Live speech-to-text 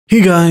Hey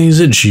guys,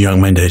 it's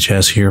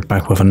Youngmind here,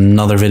 back with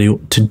another video.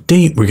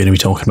 Today we're going to be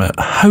talking about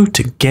how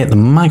to get the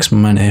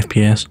maximum amount of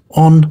FPS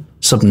on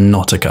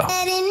Subnautica.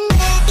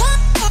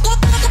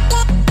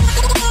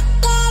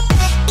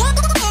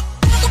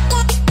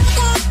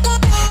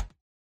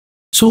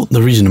 So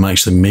the reason I'm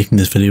actually making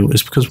this video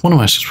is because one of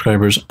my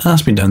subscribers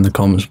asked me down in the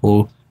comments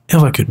below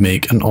if I could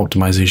make an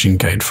optimization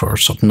guide for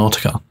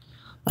Subnautica.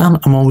 And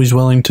I'm always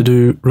willing to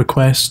do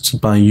requests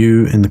by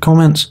you in the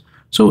comments,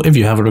 so if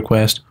you have a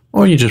request,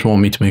 or you just want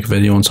me to make a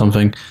video on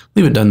something,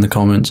 leave it down in the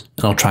comments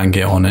and I'll try and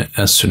get on it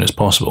as soon as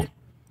possible.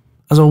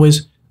 As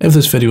always, if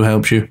this video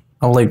helps you,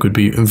 a like would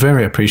be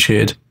very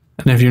appreciated,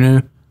 and if you're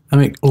new, I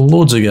make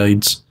loads of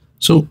guides,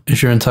 so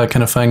if you're into that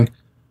kind of thing,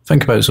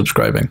 think about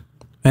subscribing.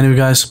 Anyway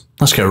guys,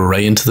 let's get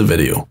right into the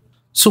video.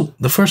 So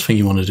the first thing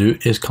you want to do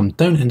is come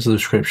down into the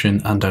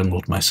description and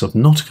download my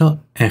Subnautica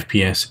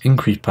FPS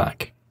Increase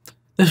Pack.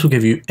 This will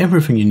give you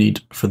everything you need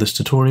for this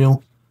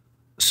tutorial,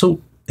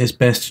 so it's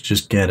best to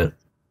just get it.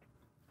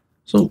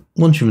 So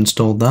once you've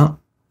installed that,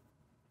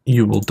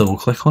 you will double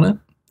click on it,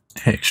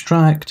 hit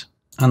extract,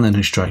 and then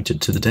extract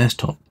it to the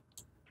desktop.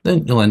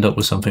 Then you'll end up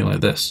with something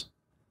like this.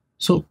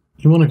 So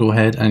you want to go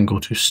ahead and go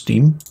to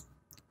Steam,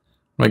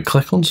 right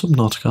click on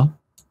Subnautica,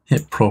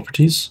 hit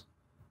properties,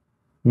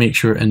 make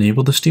sure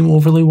enable the Steam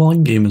overlay while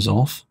in game is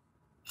off,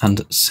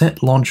 and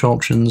set launch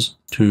options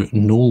to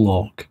no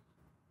log.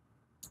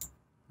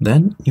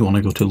 Then you want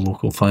to go to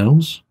local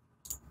files,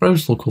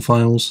 browse local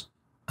files,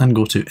 and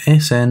go to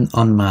SN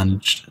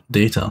unmanaged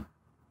data.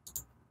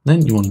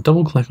 Then you want to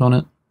double click on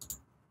it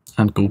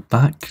and go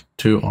back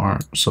to our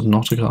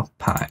Subnautica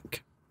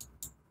pack.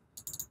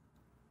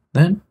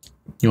 Then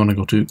you want to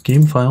go to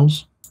game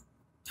files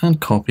and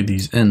copy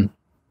these in.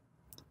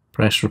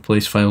 Press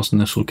replace files in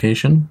this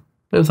location,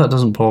 but if that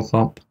doesn't pop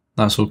up,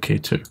 that's okay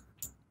too.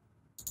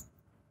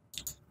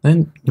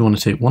 Then you want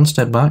to take one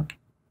step back,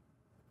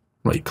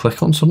 right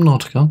click on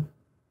Subnautica,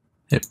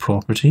 hit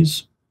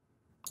properties,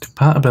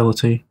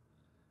 compatibility,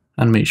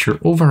 and make sure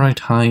override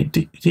high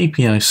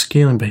DPI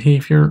scaling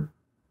behavior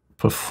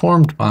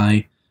performed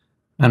by,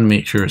 and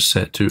make sure it's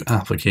set to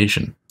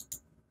application.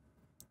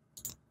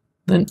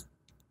 Then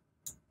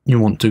you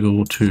want to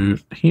go to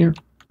here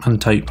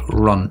and type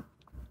run.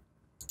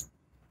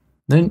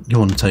 Then you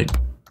want to type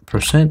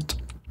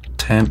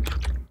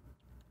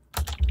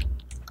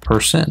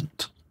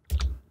 %temp%.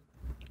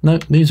 Now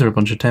these are a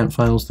bunch of temp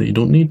files that you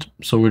don't need,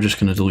 so we're just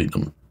going to delete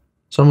them.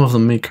 Some of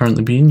them may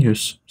currently be in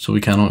use, so we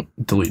cannot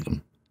delete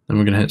them. Then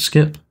we're going to hit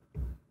skip,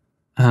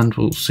 and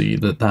we'll see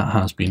that that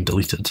has been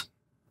deleted.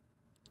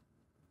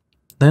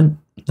 Then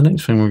the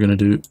next thing we're going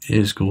to do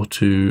is go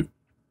to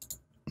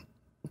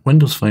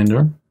Windows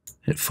Finder,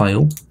 hit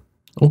File,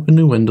 open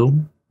new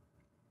window,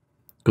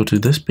 go to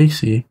this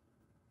PC,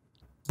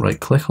 right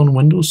click on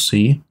Windows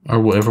C, or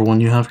whatever one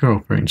you have your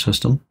operating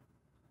system.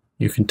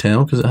 You can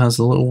tell because it has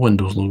the little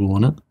Windows logo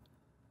on it.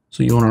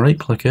 So you want to right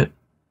click it,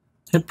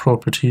 hit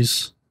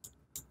Properties,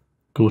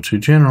 go to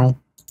General,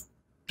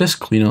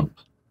 Disk Cleanup,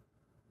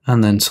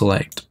 and then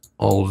select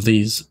all of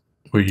these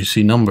where you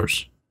see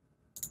numbers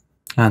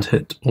and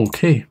hit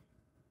OK.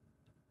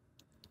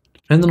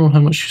 Depending on how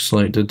much you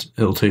selected,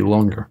 it'll take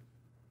longer.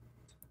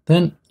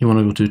 Then you want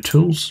to go to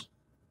Tools,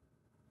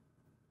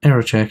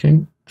 Error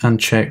Checking,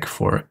 and check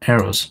for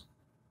errors.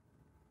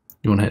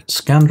 You want to hit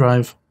Scan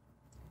Drive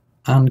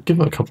and give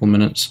it a couple of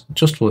minutes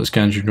just while it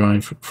scans your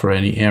drive for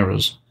any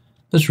errors.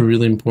 This is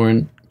really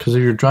important because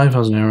if your drive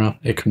has an error,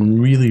 it can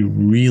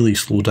really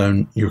slow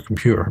down your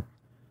computer.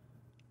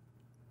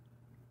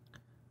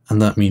 And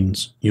that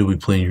means you'll be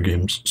playing your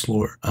games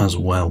slower as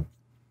well.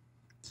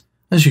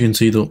 As you can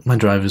see though, my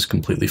drive is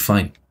completely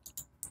fine.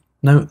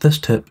 Now this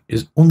tip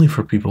is only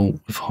for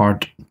people with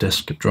hard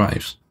disk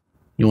drives.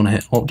 You want to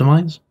hit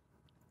Optimize,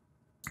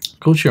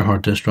 go to your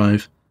hard disk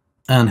drive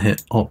and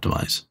hit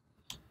Optimize.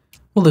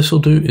 What this will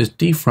do is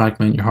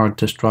defragment your hard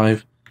disk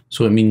drive,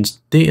 so it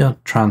means data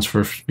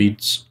transfer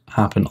speeds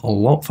happen a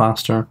lot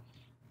faster,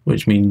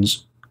 which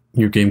means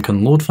your game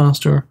can load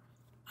faster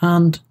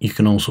and you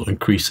can also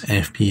increase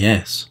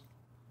FPS.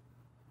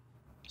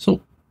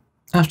 So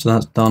after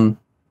that's done,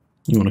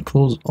 you want to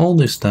close all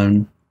this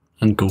down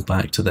and go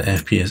back to the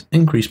FPS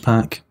Increase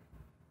Pack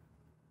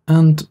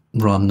and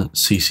run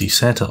CC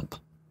Setup.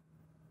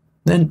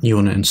 Then you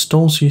want to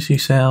install CC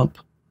Setup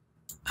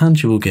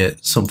and you will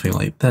get something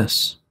like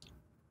this.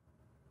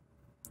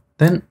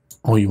 Then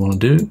all you want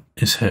to do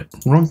is hit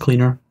Run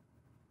Cleaner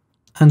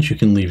and you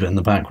can leave it in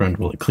the background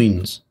while it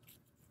cleans.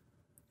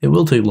 It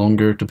will take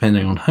longer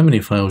depending on how many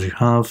files you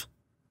have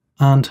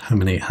and how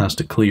many it has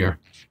to clear.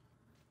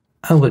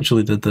 I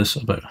literally did this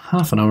about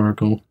half an hour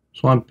ago,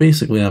 so I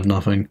basically have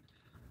nothing,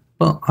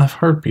 but I've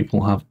heard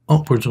people have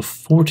upwards of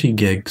 40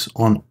 gigs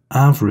on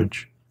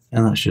average,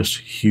 and that's just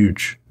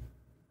huge.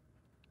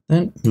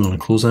 Then you want to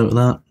close out of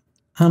that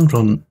and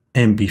run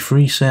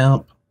MB3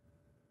 setup.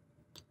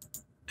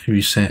 If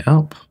you set it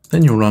up,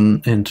 then you'll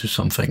run into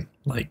something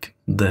like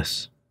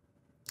this.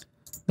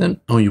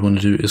 Then all you want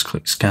to do is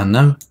click Scan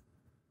Now.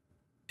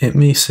 It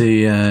may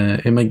say,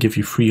 it might give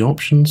you three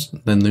options,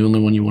 then the only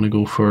one you want to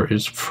go for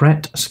is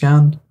Fret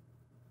Scan.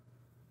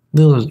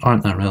 The others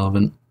aren't that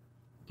relevant,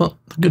 but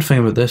the good thing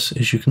about this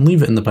is you can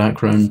leave it in the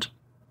background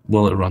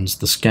while it runs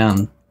the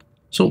scan.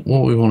 So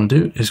what we want to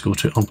do is go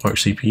to Unpark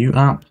CPU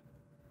app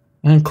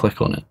and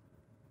click on it.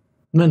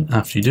 And then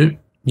after you do,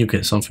 you'll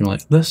get something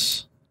like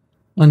this,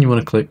 and you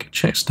want to click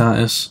check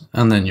status,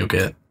 and then you'll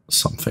get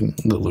something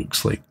that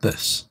looks like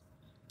this.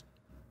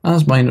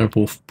 As mine are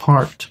both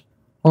parked,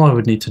 all I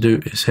would need to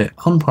do is hit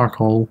unpark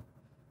all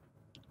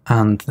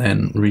and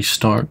then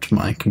restart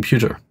my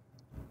computer.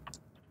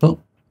 But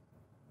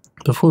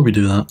before we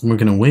do that, we're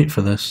going to wait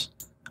for this,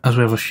 as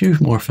we have a few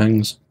more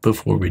things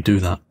before we do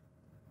that.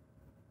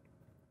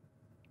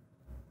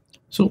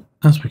 So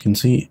as we can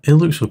see, it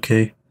looks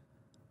okay,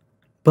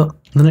 but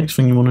the next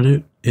thing you want to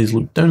do is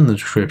look down in the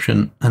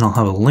description and I'll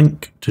have a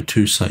link to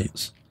 2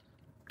 sites.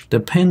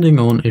 Depending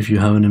on if you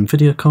have an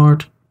Nvidia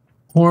card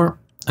or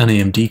an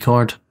AMD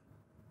card,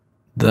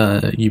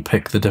 you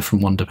pick the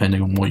different one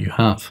depending on what you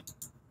have.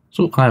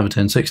 So I have a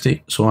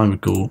 1060, so I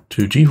would go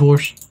to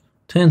GeForce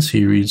 10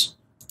 series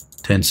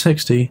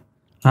 1060,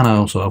 and I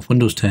also have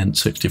Windows 10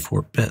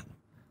 64-bit.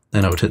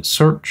 Then I would hit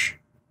search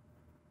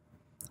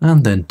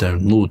and then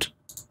download.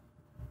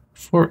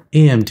 For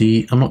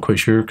AMD, I'm not quite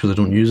sure because I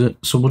don't use it,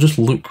 so we'll just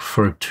look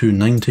for a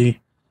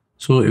 290.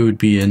 So it would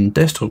be in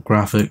desktop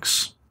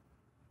graphics,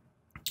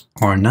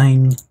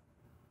 R9,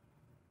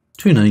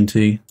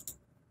 290,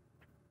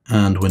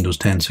 and Windows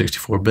 10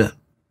 64-bit.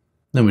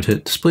 Then we'd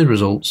hit display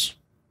results,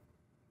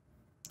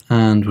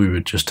 and we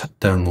would just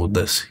download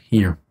this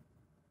here.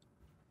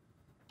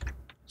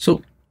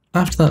 So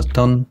after that's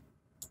done,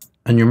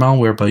 and your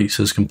Malwarebytes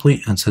is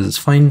complete and says it's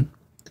fine,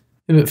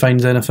 if it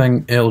finds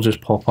anything, it'll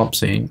just pop up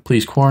saying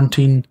please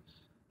quarantine.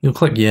 You'll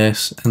click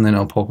yes, and then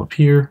it'll pop up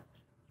here.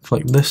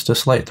 Click this to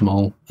select them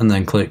all, and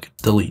then click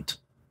delete.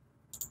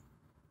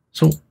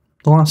 So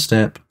the last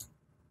step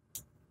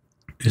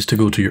is to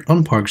go to your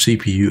Unpark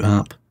CPU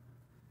app,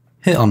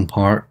 hit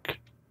unpark,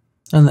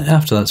 and then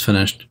after that's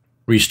finished,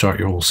 restart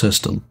your whole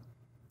system.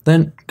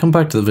 Then come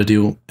back to the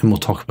video and we'll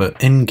talk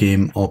about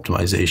in-game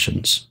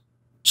optimizations.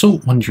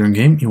 So once you're in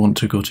game, you want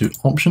to go to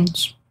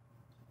options.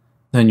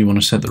 Then you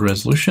want to set the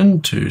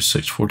resolution to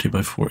 640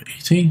 by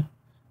 480.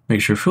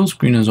 Make sure full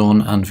screen is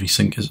on and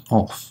VSync is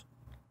off.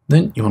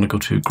 Then you want to go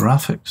to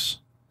graphics.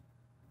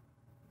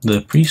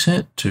 The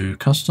preset to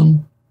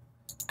custom.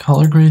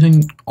 Color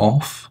grading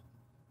off.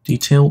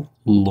 Detail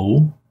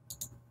low.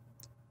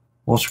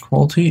 Water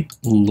quality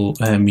low,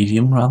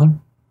 medium rather.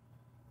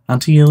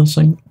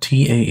 Anti-aliasing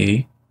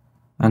TAA.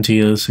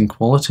 Anti-aliasing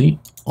quality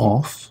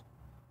off.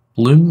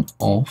 Bloom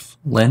off.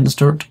 Lens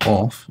dirt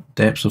off.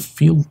 Depth of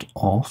field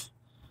off.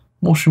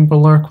 Motion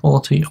blur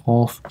quality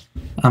off,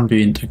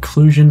 ambient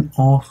occlusion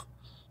off,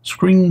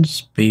 screen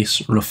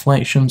space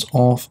reflections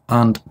off,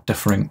 and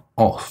differing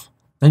off.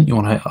 Then you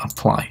want to hit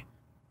apply.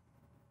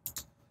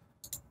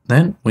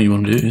 Then what you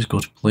want to do is go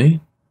to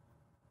play,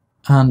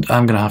 and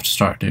I'm going to have to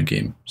start a new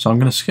game. So I'm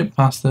going to skip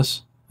past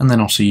this, and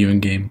then I'll see you in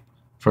game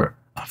for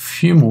a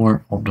few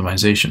more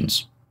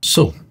optimizations.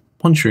 So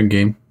once you're in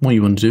game, what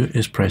you want to do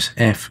is press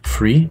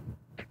F3,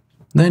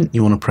 then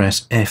you want to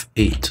press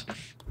F8.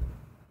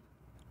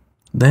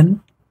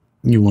 Then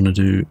you want to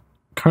do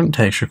current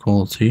texture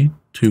quality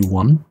to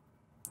 1,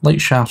 light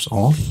shafts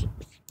off,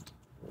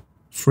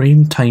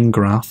 frame time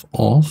graph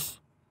off,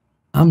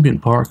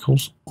 ambient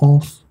particles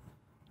off,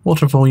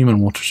 water volume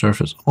and water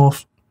surface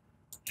off,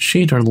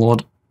 shader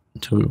load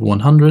to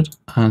 100,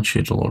 and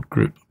shader load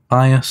group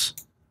bias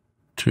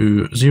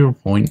to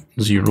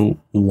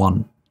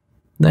 0.01.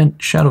 Then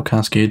shadow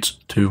cascades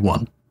to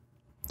 1.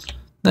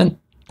 Then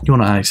you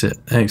want to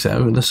exit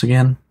out of this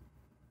again,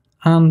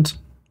 and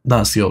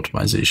that's the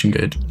optimization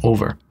guide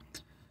over.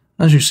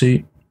 As you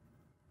see,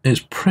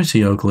 it's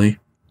pretty ugly,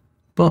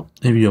 but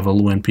if you have a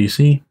low-end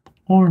PC,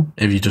 or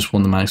if you just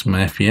want the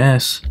maximum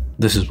FPS,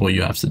 this is what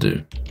you have to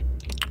do.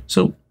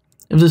 So,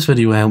 if this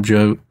video helped you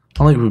out,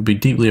 a like would be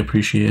deeply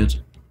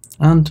appreciated,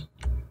 and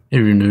if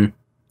you're new,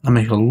 I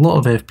make a lot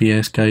of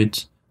FPS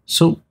guides,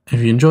 so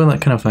if you enjoy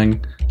that kind of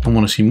thing and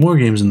want to see more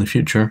games in the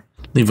future,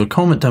 leave a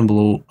comment down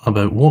below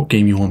about what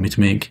game you want me to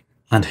make,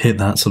 and hit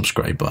that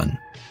subscribe button.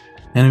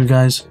 Anyway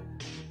guys,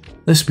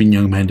 this has been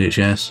Youngmind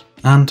HS,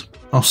 and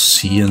I'll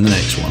see you in the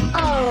next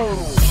one.